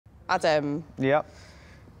Adam. Yep.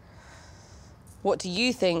 What do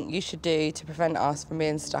you think you should do to prevent us from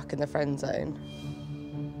being stuck in the friend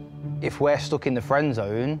zone? If we're stuck in the friend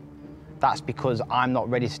zone, that's because I'm not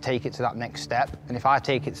ready to take it to that next step. And if I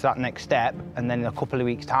take it to that next step and then in a couple of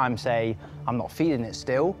weeks' time say I'm not feeling it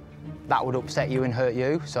still, that would upset you and hurt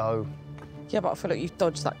you, so... Yeah, but I feel like you've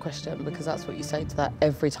dodged that question because that's what you say to that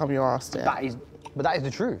every time you're asked it. But that is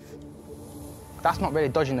the truth. That's not really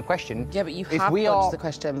dodging the question. Yeah, but you have dodged the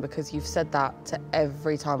question because you've said that to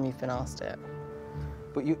every time you've been asked it.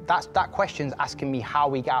 But that question's asking me how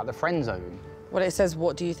we get out of the friend zone. Well, it says,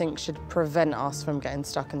 what do you think should prevent us from getting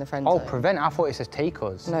stuck in the friend zone? Oh, prevent? I thought it says take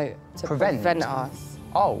us. No, to prevent us.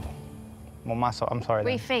 Oh. Well, I'm sorry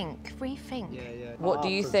then. Rethink. Yeah. What do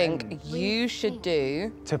you think you should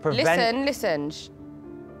do? To prevent... Listen.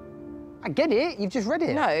 I get it, you've just read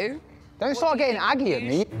it. No. Don't start getting aggy at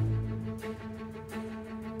me.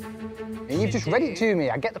 You've just read it to me.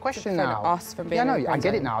 I get the question now. Us from being yeah, no, I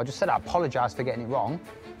get it now. I just said I apologise for getting it wrong.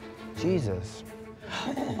 Jesus.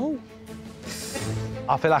 Oh.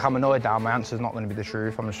 I feel like I'm annoyed now. My answer's not going to be the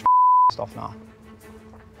truth. I'm just off now.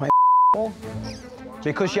 Wait,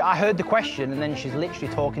 because I heard the question and then she's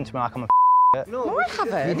literally talking to me like I'm a No, I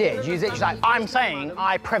haven't. You did. You literally like, I'm saying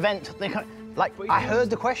I prevent the... Like, I heard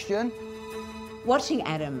the question. Watching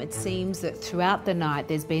Adam, it seems that throughout the night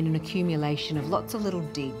there's been an accumulation of lots of little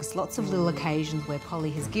digs, lots of little occasions where Polly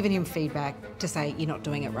has given him feedback to say, you're not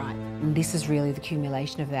doing it right. And this is really the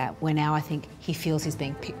accumulation of that, where now I think he feels he's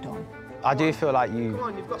being picked on. I do feel like you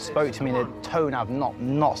spoke to me in a tone I've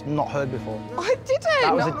not heard before. I didn't!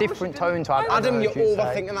 That was a different tone to Adam, you're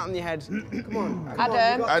overthinking that in your head. Come on.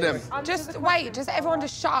 Adam. Just wait, everyone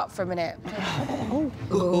just shut up for a minute.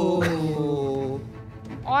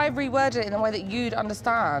 I reworded it in a way that you'd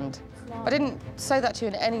understand. I didn't say that to you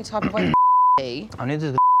in any type of way. I need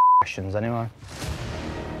the questions anyway.